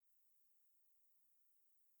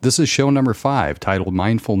This is show number 5, titled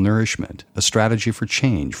Mindful Nourishment, a Strategy for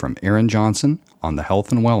Change, from Aaron Johnson on the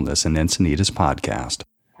Health and Wellness in Encinitas podcast.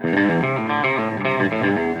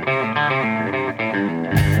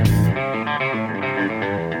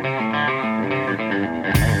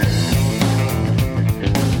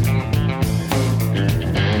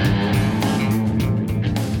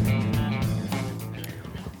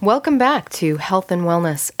 Welcome back to Health and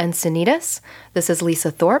Wellness Encinitas. This is Lisa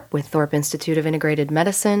Thorpe with Thorpe Institute of Integrated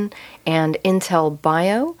Medicine and Intel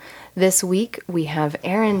Bio. This week we have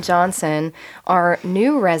Aaron Johnson, our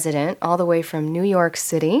new resident all the way from New York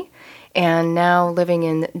City and now living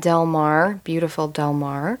in Del Mar, beautiful Del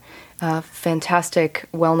Mar, a fantastic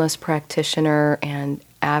wellness practitioner and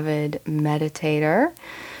avid meditator.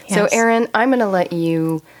 Yes. So Aaron, I'm going to let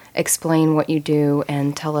you explain what you do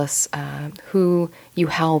and tell us who you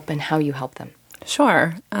help and how you help them.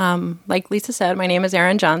 Sure. Like Lisa said, my name is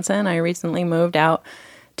Aaron Johnson. I recently moved out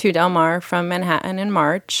to Del Mar from Manhattan in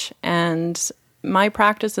March, and my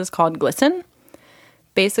practice is called Glisten.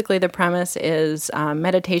 Basically, the premise is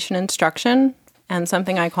meditation instruction and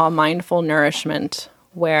something I call mindful nourishment,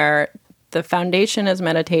 where the foundation is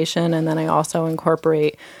meditation, and then I also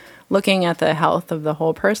incorporate looking at the health of the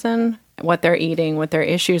whole person, what they're eating, what their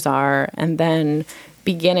issues are, and then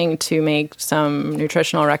beginning to make some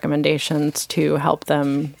nutritional recommendations to help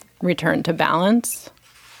them return to balance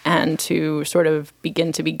and to sort of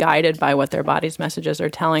begin to be guided by what their body's messages are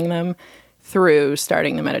telling them through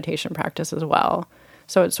starting the meditation practice as well.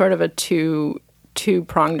 So it's sort of a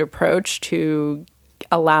two-pronged approach to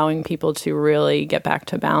allowing people to really get back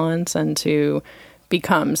to balance and to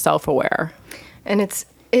become self-aware. And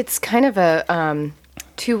it's kind of a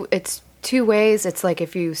two ways. It's like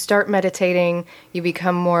if you start meditating, you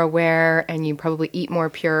become more aware and you probably eat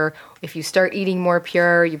more pure. If you start eating more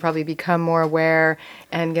pure, you probably become more aware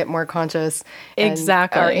and get more conscious.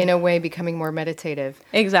 Exactly. And are in a way becoming more meditative.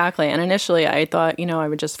 Exactly. And initially I thought, I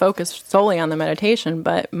would just focus solely on the meditation,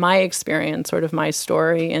 but my experience, sort of my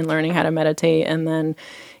story in learning how to meditate and then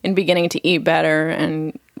in beginning to eat better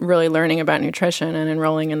and really learning about nutrition and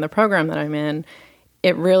enrolling in the program that I'm in,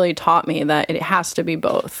 it really taught me that it has to be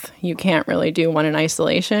both. You can't really do one in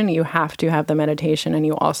isolation. You have to have the meditation, and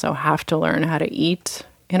you also have to learn how to eat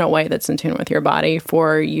in a way that's in tune with your body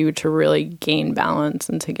for you to really gain balance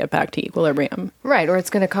and to get back to equilibrium. Right, or it's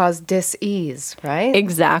going to cause dis-ease, right?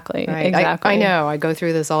 Exactly, right. exactly. I know, I go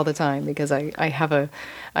through this all the time because I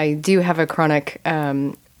do have a chronic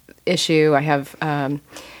issue. I have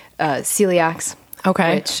celiacs,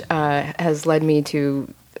 okay, which has led me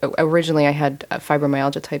to... Originally, I had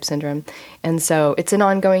fibromyalgia type syndrome, and so it's an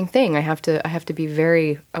ongoing thing. I have to be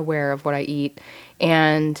very aware of what I eat,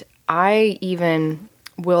 and I even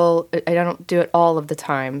will. I don't do it all of the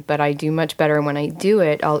time, but I do much better when I do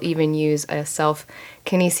it. I'll even use a self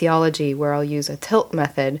kinesiology where I'll use a tilt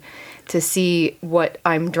method to see what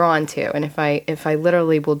I'm drawn to, and if I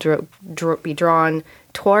literally will be drawn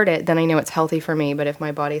toward it, then I know it's healthy for me. But if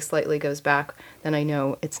my body slightly goes back, then I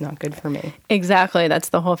know it's not good for me. Exactly. That's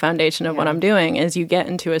the whole foundation of what I'm doing, is you get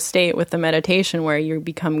into a state with the meditation where you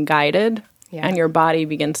become guided and your body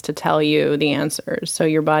begins to tell you the answers. So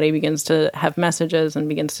your body begins to have messages and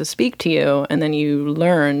begins to speak to you, and then you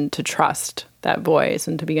learn to trust that voice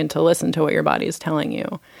and to begin to listen to what your body is telling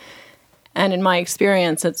you. And in my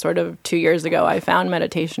experience, it's sort of 2 years ago, I found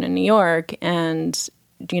meditation in New York, and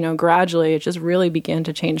gradually it just really began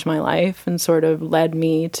to change my life and sort of led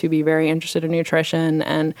me to be very interested in nutrition.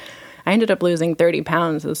 And I ended up losing 30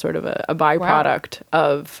 pounds as sort of a byproduct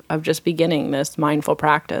of just beginning this mindful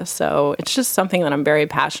practice. So it's just something that I'm very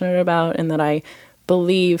passionate about, and that I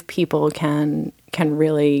believe people can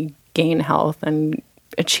really gain health and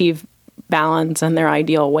achieve balance and their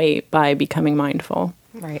ideal weight by becoming mindful.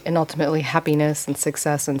 Right, and ultimately happiness and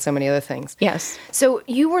success and so many other things. Yes. So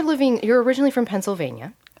you're originally from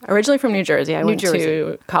Pennsylvania. Originally from New Jersey. I went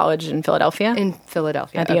to college in Philadelphia. In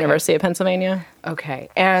Philadelphia. At the University of Pennsylvania. Okay.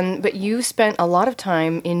 But you spent a lot of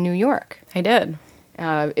time in New York. I did.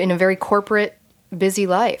 In a very corporate, busy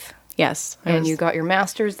life. Yes. And you got your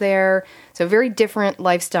master's there. So very different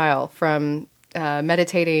lifestyle from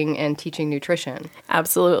meditating and teaching nutrition.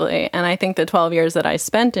 Absolutely. And I think the 12 years that I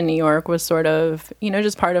spent in New York was sort of,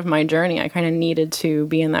 just part of my journey. I kind of needed to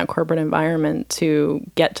be in that corporate environment to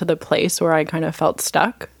get to the place where I kind of felt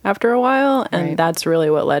stuck after a while. And that's really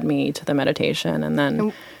what led me to the meditation. And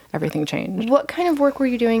then everything changed. What kind of work were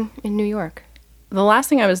you doing in New York? The last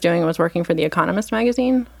thing I was doing was working for The Economist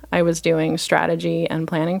magazine. I was doing strategy and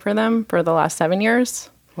planning for them for the last 7 years.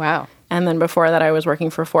 Wow. And then before that, I was working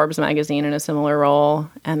for Forbes magazine in a similar role.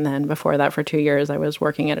 And then before that, for 2 years, I was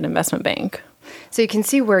working at an investment bank. So you can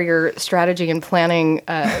see where your strategy and planning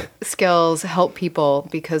skills help people,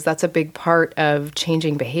 because that's a big part of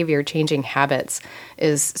changing behavior, changing habits,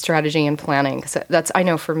 is strategy and planning. Because that's, I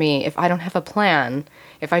know for me, if I don't have a plan,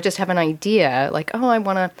 if I just have an idea, like, oh, I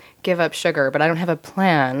want to give up sugar, but I don't have a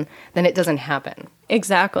plan, then it doesn't happen.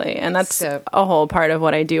 Exactly. And that's a whole part of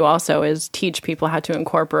what I do also, is teach people how to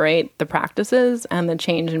incorporate the practices and the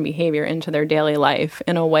change in behavior into their daily life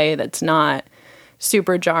in a way that's not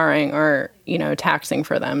super jarring or, taxing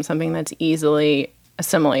for them, something that's easily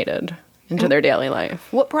assimilated into their daily life.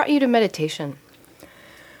 What brought you to meditation?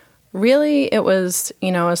 Really, it was,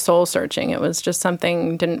 a soul searching. It was just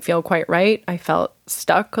something didn't feel quite right. I felt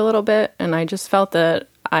stuck a little bit, and I just felt that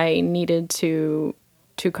I needed to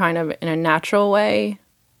kind of, in a natural way,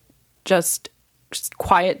 just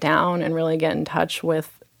quiet down and really get in touch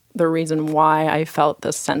with the reason why I felt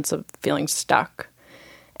this sense of feeling stuck.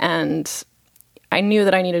 And I knew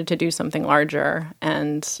that I needed to do something larger,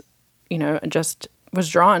 and, just was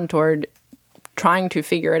drawn toward trying to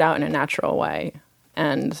figure it out in a natural way.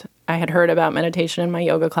 And I had heard about meditation in my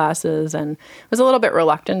yoga classes and was a little bit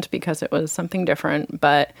reluctant because it was something different,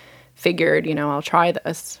 but figured, I'll try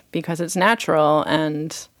this because it's natural,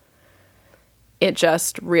 and it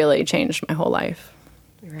just really changed my whole life.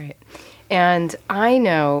 Right. And I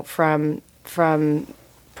know from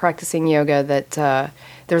practicing yoga that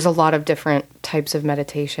there's a lot of different types of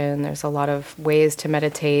meditation. There's a lot of ways to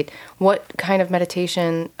meditate. What kind of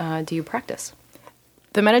meditation do you practice?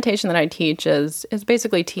 The meditation that I teach is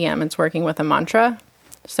basically TM. It's working with a mantra.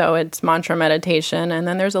 So it's mantra meditation, and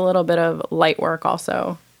then there's a little bit of light work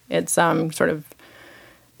also. It's sort of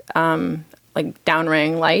like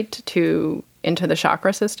downraying light into the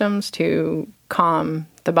chakra systems to calm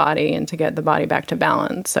the body and to get the body back to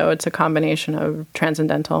balance. So it's a combination of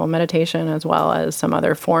transcendental meditation as well as some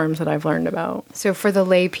other forms that I've learned about. So for the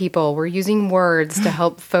lay people, we're using words to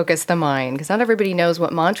help focus the mind, because not everybody knows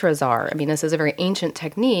what mantras are. I mean, this is a very ancient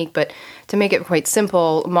technique, but to make it quite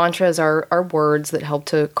simple, mantras are words that help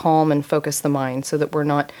to calm and focus the mind so that we're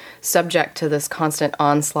not subject to this constant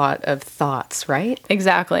onslaught of thoughts, right?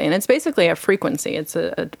 Exactly. And it's basically a frequency. It's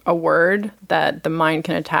a word that the mind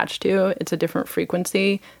can attach to. It's a different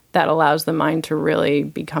frequency that allows the mind to really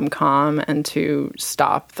become calm and to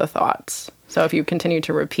stop the thoughts. So if you continue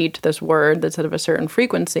to repeat this word that's of a certain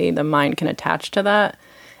frequency, the mind can attach to that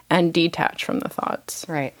and detach from the thoughts.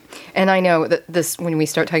 Right. And I know that this, when we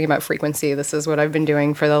start talking about frequency, this is what I've been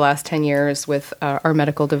doing for the last 10 years with our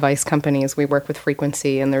medical device companies. We work with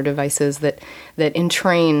frequency and their devices that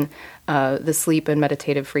entrain the sleep and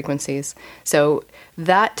meditative frequencies. So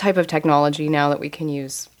that type of technology, now that we can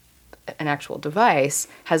use an actual device,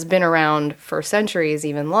 has been around for centuries,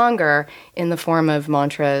 even longer, in the form of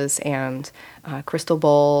mantras and crystal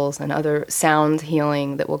bowls and other sound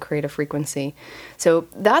healing that will create a frequency. So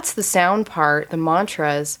that's the sound part, the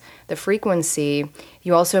mantras, the frequency.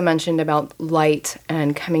 You also mentioned about light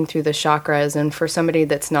and coming through the chakras. And for somebody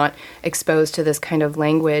that's not exposed to this kind of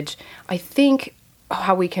language, I think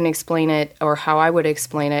how we can explain it, or how I would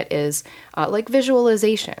explain it, is like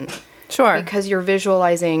visualization. Sure. Because you're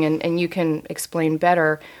visualizing, and you can explain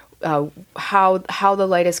better how the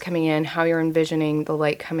light is coming in, how you're envisioning the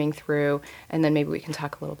light coming through, and then maybe we can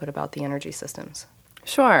talk a little bit about the energy systems.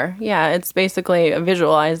 Sure. Yeah, it's basically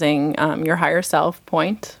visualizing your higher self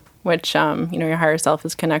point, which, your higher self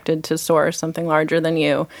is connected to source, something larger than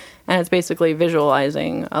you. And it's basically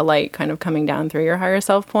visualizing a light kind of coming down through your higher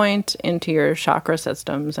self point into your chakra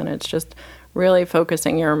systems. And it's just really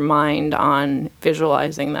focusing your mind on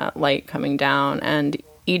visualizing that light coming down, and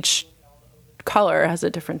each color has a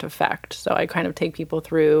different effect. So I kind of take people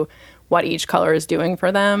through what each color is doing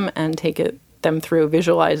for them and take them through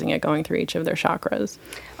visualizing it going through each of their chakras.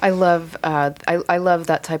 I love I love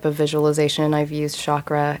that type of visualization. I've used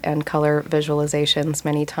chakra and color visualizations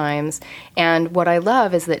many times. And what I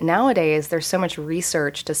love is that nowadays there's so much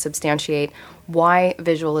research to substantiate why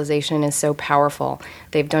visualization is so powerful.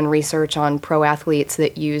 They've done research on pro athletes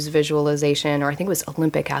that use visualization, or I think it was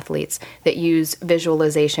Olympic athletes that use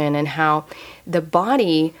visualization, and how the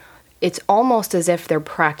body, it's almost as if they're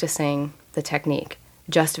practicing the technique,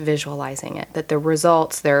 just visualizing it, that the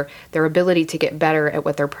results, their ability to get better at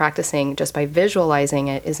what they're practicing just by visualizing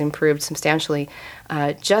it is improved substantially,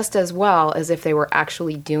 just as well as if they were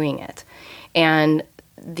actually doing it. And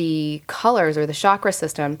the colors, or the chakra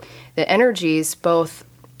system, the energies both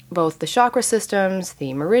both the chakra systems,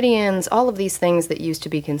 the meridians, all of these things that used to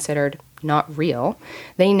be considered not real,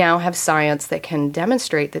 they now have science that can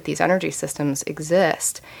demonstrate that these energy systems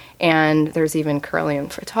exist. And there's even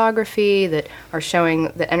Kirlian photography that are showing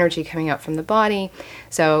the energy coming out from the body.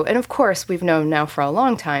 So, and of course, we've known now for a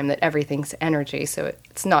long time that everything's energy, so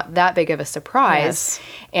it's not that big of a surprise. Yes.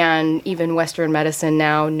 And even Western medicine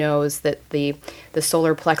now knows that the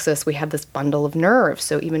solar plexus, we have this bundle of nerves.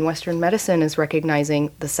 So even Western medicine is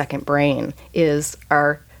recognizing the second brain is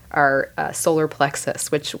our solar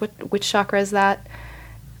plexus. Which chakra is that?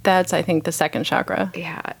 That's, I think, the second chakra.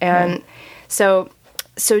 Yeah. And so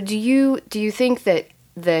do you think that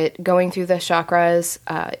going through the chakras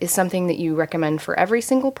is something that you recommend for every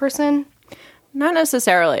single person? Not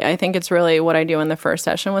necessarily. I think it's really what I do in the first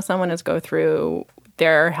session with someone is go through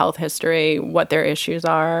their health history, what their issues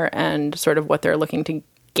are, and sort of what they're looking to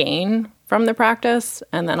gain from the practice.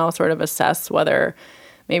 And then I'll sort of assess whether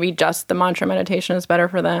maybe just the mantra meditation is better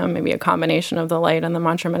for them, maybe a combination of the light and the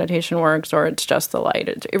mantra meditation works, or it's just the light.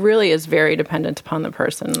 It really is very dependent upon the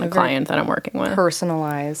person, the client that I'm working with.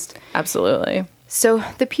 Personalized. Absolutely. So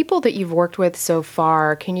the people that you've worked with so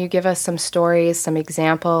far, can you give us some stories, some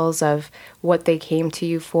examples of what they came to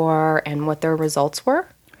you for and what their results were?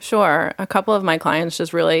 Sure. A couple of my clients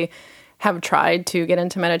just really have tried to get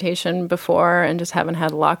into meditation before and just haven't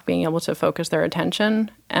had luck being able to focus their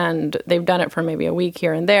attention. And they've done it for maybe a week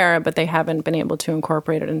here and there, but they haven't been able to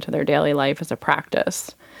incorporate it into their daily life as a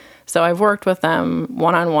practice. So I've worked with them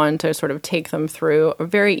one-on-one to sort of take them through a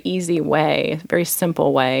very easy way, very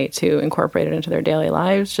simple way to incorporate it into their daily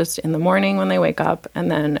lives, just in the morning when they wake up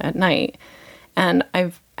and then at night. And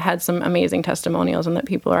I've had some amazing testimonials in that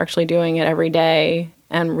people are actually doing it every day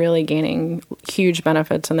and really gaining huge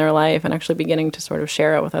benefits in their life and actually beginning to sort of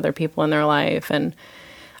share it with other people in their life. And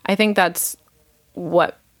I think that's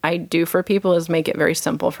what I do for people, is make it very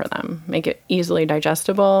simple for them, make it easily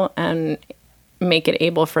digestible and make it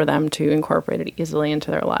able for them to incorporate it easily into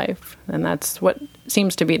their life. And that's what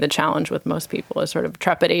seems to be the challenge with most people, is sort of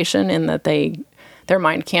trepidation in that their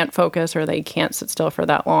mind can't focus or they can't sit still for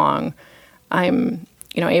that long. I'm,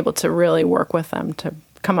 able to really work with them to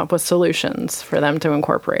come up with solutions for them to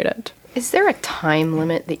incorporate it. Is there a time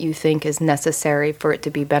limit that you think is necessary for it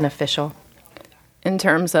to be beneficial? In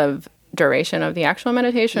terms of duration of the actual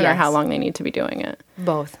meditation, Yes. or how long they need to be doing it?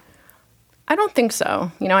 Both. I don't think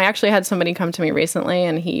so. I actually had somebody come to me recently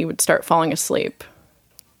and he would start falling asleep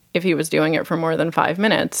if he was doing it for more than 5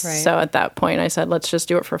 minutes. Right. So at that point I said, let's just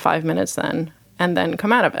do it for 5 minutes then, and then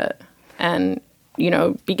come out of it and,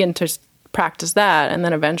 begin to practice that. And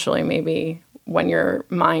then eventually maybe when your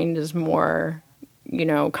mind is more,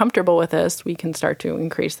 comfortable with this, we can start to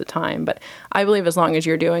increase the time. But I believe as long as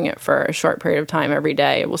you're doing it for a short period of time every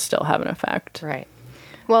day, it will still have an effect. Right.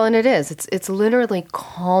 Well, and it is. It's literally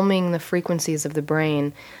calming the frequencies of the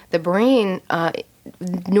brain. The brain,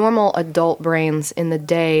 normal adult brains in the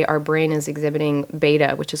day, our brain is exhibiting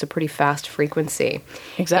beta, which is a pretty fast frequency.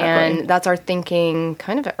 Exactly. And that's our thinking,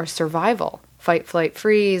 kind of our survival. Fight, flight,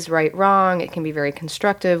 freeze, right, wrong. It can be very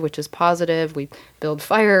constructive, which is positive. We build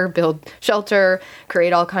fire, build shelter,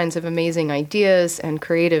 create all kinds of amazing ideas and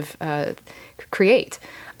create. It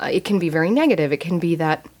can be very negative. It can be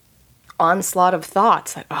that onslaught of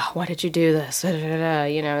thoughts, like, oh, why did you do this?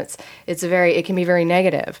 It can be very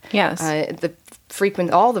negative. Yes.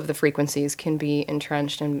 All of the frequencies can be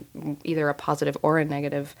entrenched in either a positive or a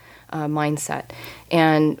negative mindset.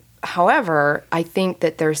 And however, I think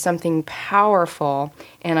that there's something powerful,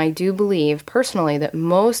 and I do believe personally that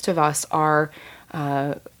most of us are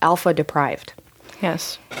alpha deprived.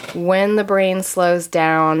 Yes. When the brain slows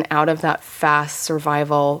down out of that fast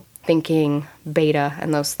survival thinking beta,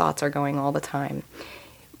 and those thoughts are going all the time,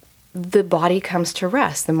 the body comes to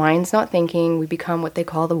rest. The mind's not thinking. We become what they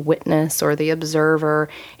call the witness or the observer.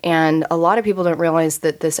 And a lot of people don't realize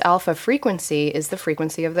that this alpha frequency is the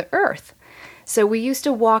frequency of the earth. So we used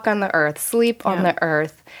to walk on the earth, sleep on the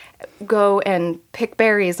earth, go and pick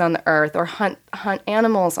berries on the earth, or hunt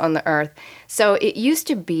animals on the earth. So it used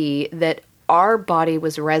to be that our body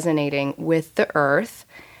was resonating with the earth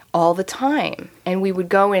all the time. And we would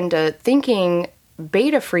go into thinking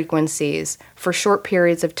beta frequencies for short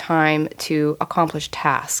periods of time to accomplish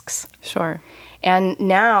tasks. Sure. And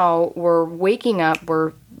now we're waking up,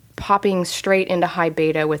 we're popping straight into high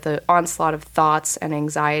beta with an onslaught of thoughts and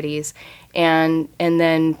anxieties, and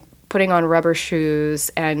then putting on rubber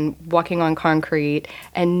shoes and walking on concrete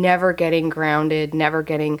and never getting grounded, never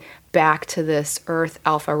getting back to this earth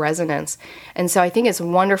alpha resonance. And so I think it's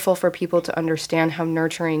wonderful for people to understand how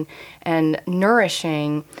nurturing and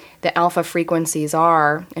nourishing the alpha frequencies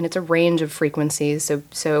are, and it's a range of frequencies.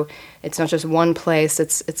 So it's not just one place,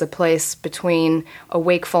 it's a place between a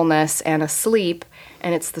wakefulness and a sleep,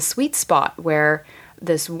 and it's the sweet spot where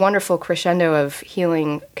this wonderful crescendo of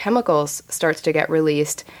healing chemicals starts to get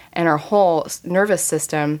released, and our whole nervous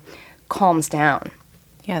system calms down.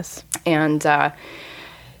 Yes. And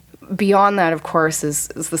beyond that, of course, is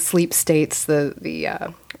the sleep states,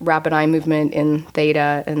 the rapid eye movement in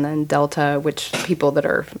theta and then delta, which people that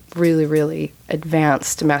are really, really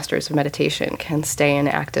advanced masters of meditation can stay in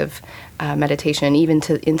active meditation, even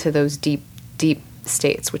into those deep, deep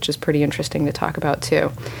states, which is pretty interesting to talk about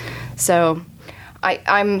too. So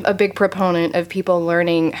I'm a big proponent of people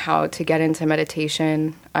learning how to get into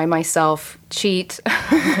meditation. I myself cheat.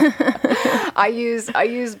 I use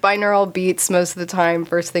binaural beats most of the time,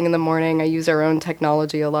 first thing in the morning. I use our own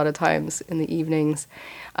technology a lot of times in the evenings.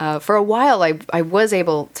 For a while, I was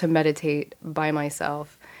able to meditate by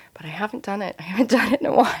myself, but I haven't done it. I haven't done it in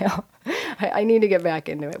a while. I need to get back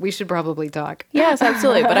into it. We should probably talk. Yes,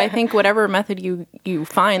 absolutely. But I think whatever method you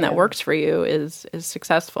find that works for you is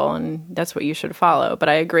successful, and that's what you should follow. But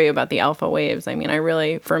I agree about the alpha waves. I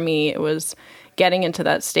mean, for me, it was getting into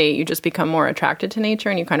that state. You just become more attracted to nature,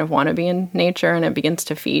 and you kind of want to be in nature, and it begins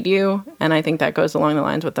to feed you. And I think that goes along the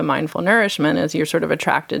lines with the mindful nourishment, is you're sort of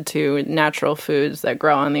attracted to natural foods that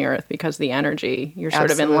grow on the earth because the energy, you're sort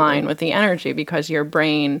of in line with the energy, because your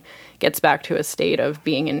brain gets back to a state of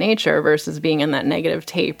being in nature versus being in that negative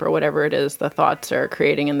tape or whatever it is the thoughts are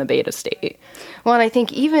creating in the beta state. Well, and I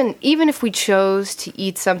think even if we chose to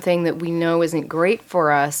eat something that we know isn't great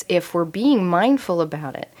for us, if we're being mindful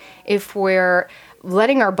about it, if we're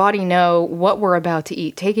letting our body know what we're about to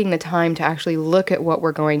eat, taking the time to actually look at what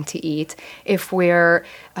we're going to eat, if we're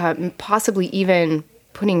possibly even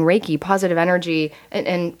putting Reiki, positive energy,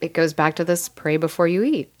 and it goes back to this pray before you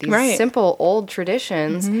eat. These simple old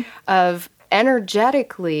traditions of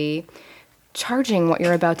energetically charging what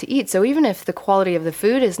you're about to eat. So even if the quality of the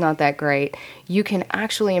food is not that great, you can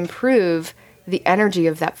actually improve the energy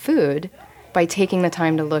of that food by taking the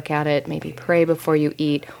time to look at it, maybe pray before you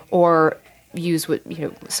eat, or use what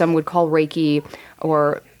some would call Reiki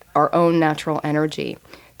or our own natural energy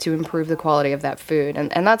to improve the quality of that food. And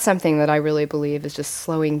that's something that I really believe is just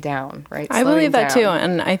slowing down, right? I believe that too.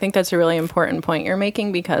 And I think that's a really important point you're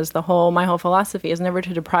making, because my whole philosophy is never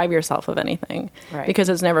to deprive yourself of anything, because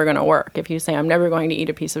it's never going to work. If you say, I'm never going to eat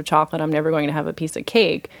a piece of chocolate, I'm never going to have a piece of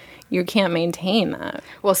cake, you can't maintain that.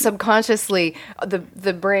 Well, subconsciously,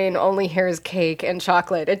 the brain only hears cake and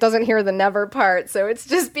chocolate. It doesn't hear the never part. So it's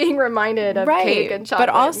just being reminded of cake and chocolate.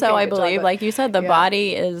 But also, I believe, like you said, the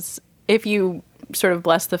body is, if you sort of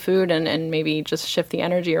bless the food and maybe just shift the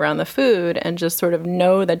energy around the food and just sort of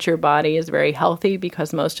know that your body is very healthy,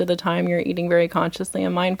 because most of the time you're eating very consciously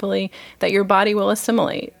and mindfully, that your body will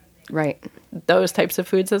assimilate those types of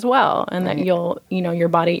foods as well, and that your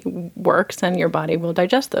body works and your body will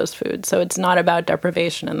digest those foods. So it's not about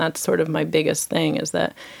deprivation, and that's sort of my biggest thing, is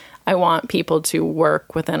that I want people to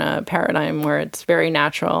work within a paradigm where it's very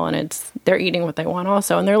natural and they're eating what they want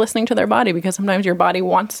also, and they're listening to their body, because sometimes your body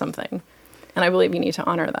wants something. And I believe you need to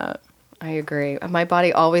honor that. I agree. My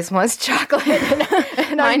body always wants chocolate.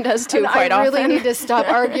 And mine does too, quite often. I really need to stop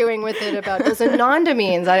arguing with it about those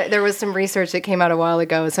anandamines. There was some research that came out a while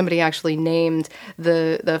ago. Somebody actually named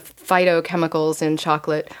the phytochemicals in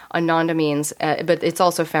chocolate anandamines, but it's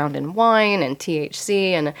also found in wine and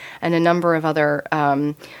THC and a number of other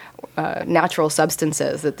natural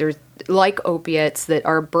substances that there's, like opiates, that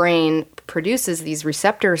our brain produces these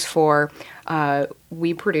receptors for.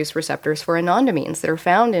 We produce receptors for anandamines that are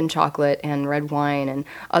found in chocolate and red wine and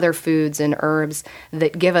other foods and herbs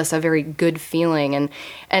that give us a very good feeling.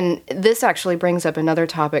 And this actually brings up another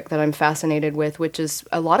topic that I'm fascinated with, which is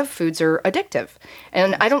a lot of foods are addictive.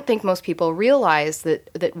 And I don't think most people realize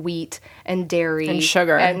that wheat and dairy and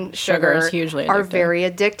sugar is hugely addictive. Are very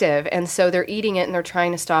addictive. And so they're eating it and they're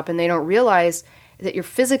trying to stop, and they don't realize that you're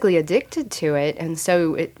physically addicted to it, and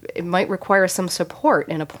so it might require some support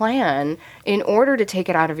and a plan in order to take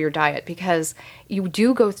it out of your diet, because you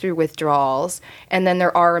do go through withdrawals, and then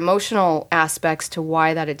there are emotional aspects to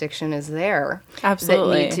why that addiction is there.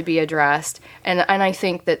 Absolutely. That need to be addressed. And I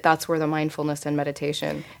think that that's where the mindfulness and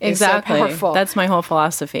meditation exactly. is so powerful. That's my whole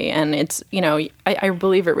philosophy. And it's, I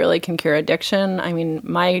believe it really can cure addiction. I mean,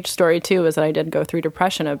 my story too is that I did go through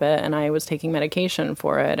depression a bit, and I was taking medication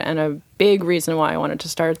for it. And a big reason why I wanted to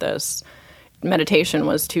start this meditation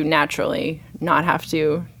was to naturally not have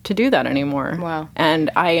to do that anymore. Wow.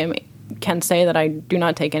 And I am can say that I do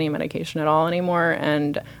not take any medication at all anymore.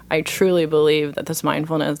 And I truly believe that this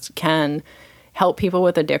mindfulness can help people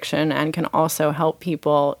with addiction and can also help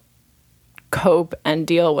people cope and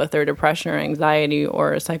deal with their depression or anxiety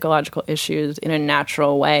or psychological issues in a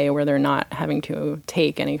natural way where they're not having to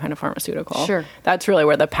take any kind of pharmaceutical. Sure. That's really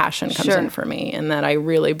where the passion comes Sure. in for me, and that I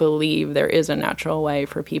really believe there is a natural way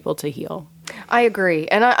for people to heal. I agree.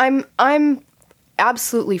 And I'm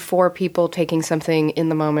absolutely for people taking something in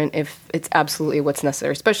the moment if it's absolutely what's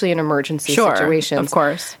necessary, especially in emergency Sure, situations. of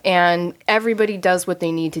course. And everybody does what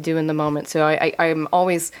they need to do in the moment. So I'm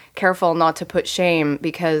always careful not to put shame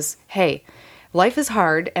because, hey, life is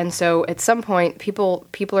hard, and so at some point people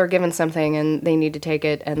are given something and they need to take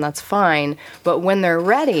it, and that's fine. But when they're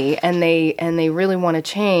ready and they really want to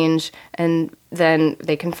change, and then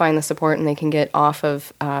they can find the support and they can get off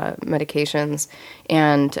of medications.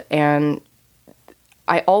 And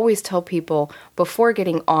I always tell people before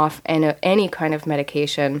getting off any kind of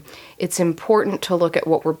medication, it's important to look at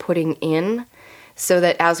what we're putting in, so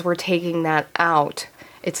that as we're taking that out,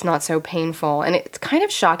 it's not so painful. And it's kind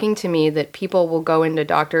of shocking to me that people will go into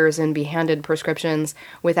doctors and be handed prescriptions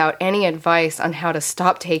without any advice on how to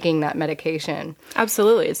stop taking that medication.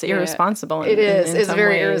 Absolutely. It's irresponsible. It is. It's some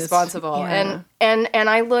very ways. irresponsible. Yeah. And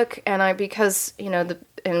I look, because,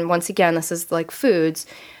 and once again, this is like foods,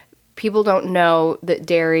 people don't know that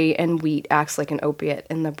dairy and wheat acts like an opiate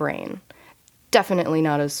in the brain. Definitely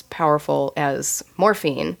not as powerful as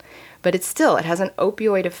morphine, but it has an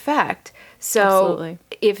opioid effect. So Absolutely.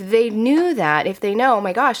 If they knew that, if they know, oh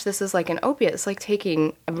my gosh, this is like an opiate, it's like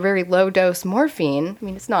taking a very low dose morphine. I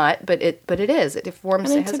mean, it's not, but it is. It forms.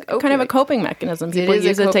 And it it's has kind of a coping mechanism. People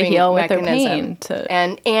use it to heal with their pain.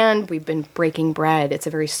 And we've been breaking bread. It's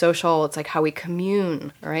a very social. It's like how we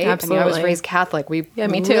commune, right? Absolutely. I was raised Catholic. We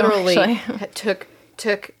me too, literally actually.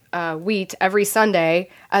 took wheat every Sunday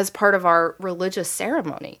as part of our religious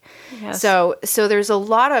ceremony. Yes. So there's a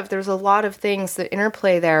lot of things that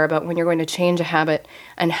interplay there about when you're going to change a habit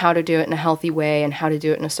and how to do it in a healthy way and how to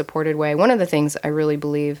do it in a supported way. One of the things I really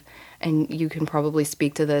believe, and you can probably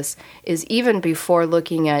speak to this, is even before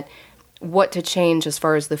looking at what to change as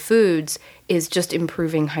far as the foods, is just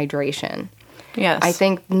improving hydration. Yes. I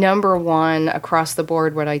think number one across the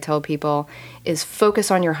board, what I tell people is focus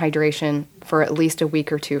on your hydration for at least a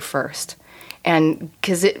week or two first. And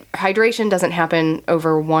because hydration doesn't happen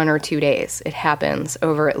over 1 or 2 days. It happens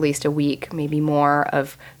over at least a week, maybe more,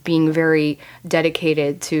 of being very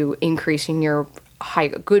dedicated to increasing your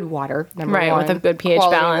good water, number one. Right, with a good pH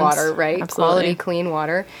quality balance. Water, right? Absolutely. Quality, clean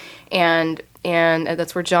water. And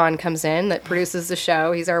that's where John comes in, that produces the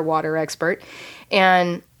show. He's our water expert.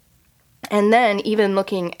 And then even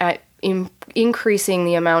looking at increasing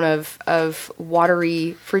the amount of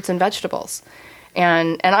watery fruits and vegetables.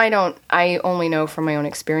 And I only know from my own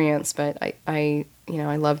experience, but I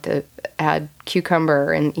love to add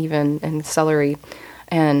cucumber and celery.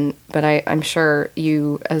 But I'm sure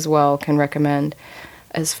you as well can recommend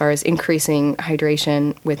as far as increasing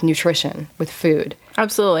hydration with nutrition, with food.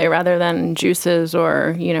 Absolutely. Rather than juices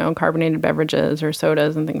or, carbonated beverages or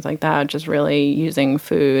sodas and things like that, just really using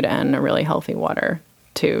food and a really healthy water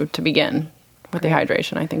to begin with the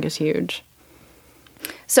hydration, I think is huge.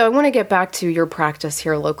 So I want to get back to your practice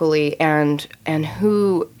here locally and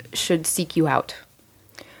who should seek you out.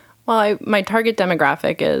 Well, my target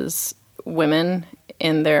demographic is women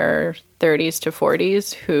in their 30s to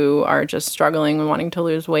 40s who are just struggling and wanting to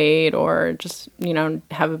lose weight or just,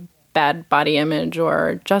 have a bad body image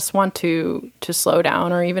or just want to slow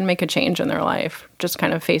down or even make a change in their life, just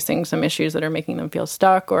kind of facing some issues that are making them feel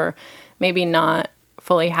stuck or maybe not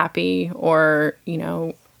fully happy or,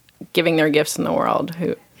 giving their gifts in the world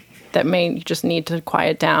that may just need to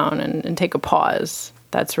quiet down and take a pause.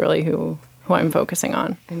 That's really who I'm focusing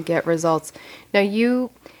on. And get results. Now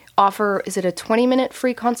you offer, is it a 20-minute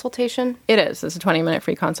free consultation? It is. It's a 20-minute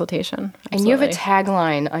free consultation. Absolutely. And you have a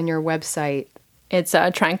tagline on your website. It's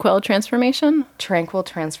a Tranquil Transformation. Tranquil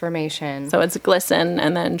Transformation. So it's GLSEN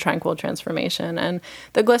and then Tranquil Transformation. And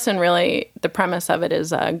the GLSEN really, the premise of it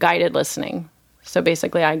is guided listening. So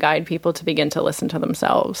basically I guide people to begin to listen to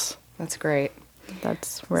themselves. That's great.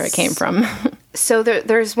 That's where it came from. So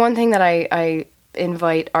there's one thing that I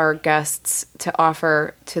invite our guests to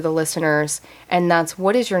offer to the listeners, and that's,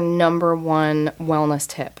 what is your number one wellness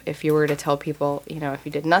tip? If you were to tell people, if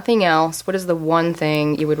you did nothing else, what is the one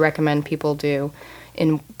thing you would recommend people do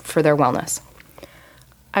for their wellness?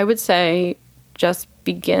 I would say just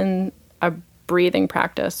begin a breathing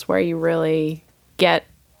practice where you really get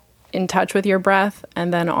in touch with your breath.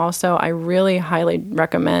 And then also I really highly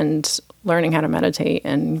recommend learning how to meditate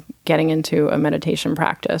and getting into a meditation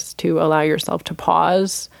practice to allow yourself to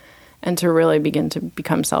pause and to really begin to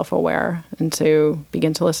become self-aware and to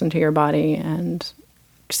begin to listen to your body and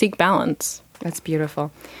seek balance. That's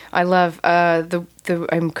beautiful. I love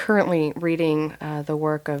I'm currently reading the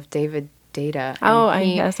work of David Deida.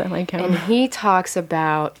 Yes, I like him. And he talks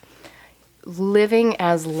about living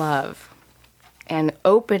as love and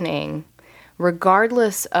opening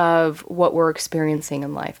regardless of what we're experiencing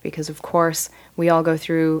in life. Because, of course, we all go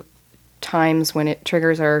through times when it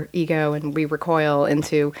triggers our ego and we recoil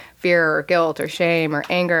into fear or guilt or shame or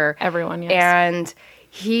anger. Everyone, yes.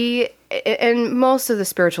 And most of the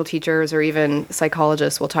spiritual teachers or even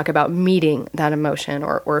psychologists will talk about meeting that emotion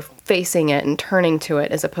or facing it and turning to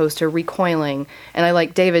it as opposed to recoiling. And I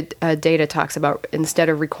like David Deida talks about instead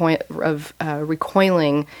of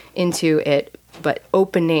recoiling into it, but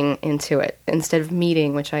opening into it instead of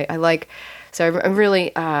meeting, which I like. So I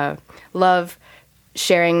really love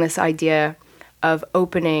sharing this idea of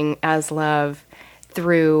opening as love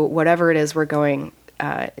through whatever it is we're going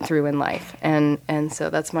through in life, and so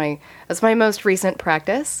that's my most recent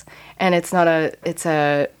practice, and it's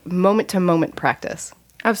a moment to moment practice.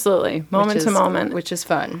 Absolutely, moment to moment, which is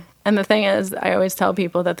fun. And the thing is, I always tell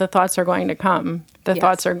people that the thoughts are going to come.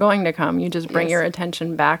 Thoughts are going to come. You just bring your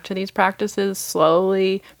attention back to these practices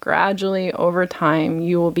slowly, gradually, over time.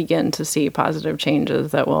 You will begin to see positive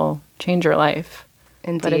changes that will change your life.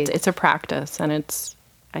 Indeed. But it's a practice, and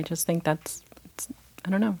I just think it's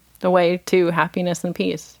the way to happiness and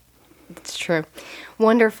peace. It's true.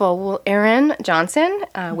 Wonderful. Well, Erin Johnson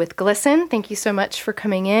with GLSEN, thank you so much for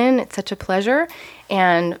coming in. It's such a pleasure.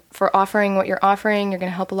 And for offering what you're offering, you're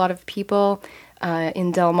going to help a lot of people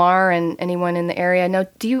in Del Mar and anyone in the area. Now,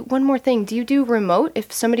 one more thing, do you do remote?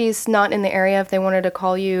 If somebody's not in the area, if they wanted to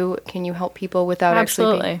call you, can you help people without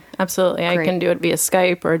Absolutely. I can do it via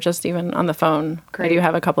Skype or just even on the phone. Great. I do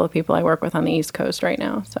have a couple of people I work with on the East Coast right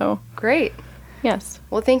now. So great. Yes.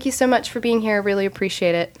 Well, thank you so much for being here. I really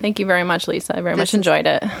appreciate it. Thank you very much, Lisa. I very much enjoyed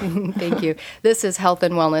it. Thank you. This is Health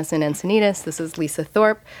and Wellness in Encinitas. This is Lisa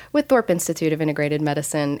Thorpe with Thorpe Institute of Integrated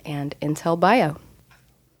Medicine and Intel Bio.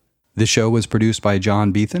 This show was produced by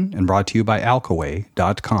John Beethan and brought to you by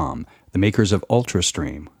Alkaway.com, the makers of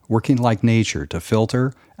UltraStream, working like nature to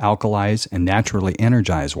filter, alkalize, and naturally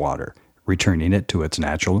energize water, returning it to its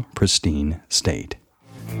natural, pristine state.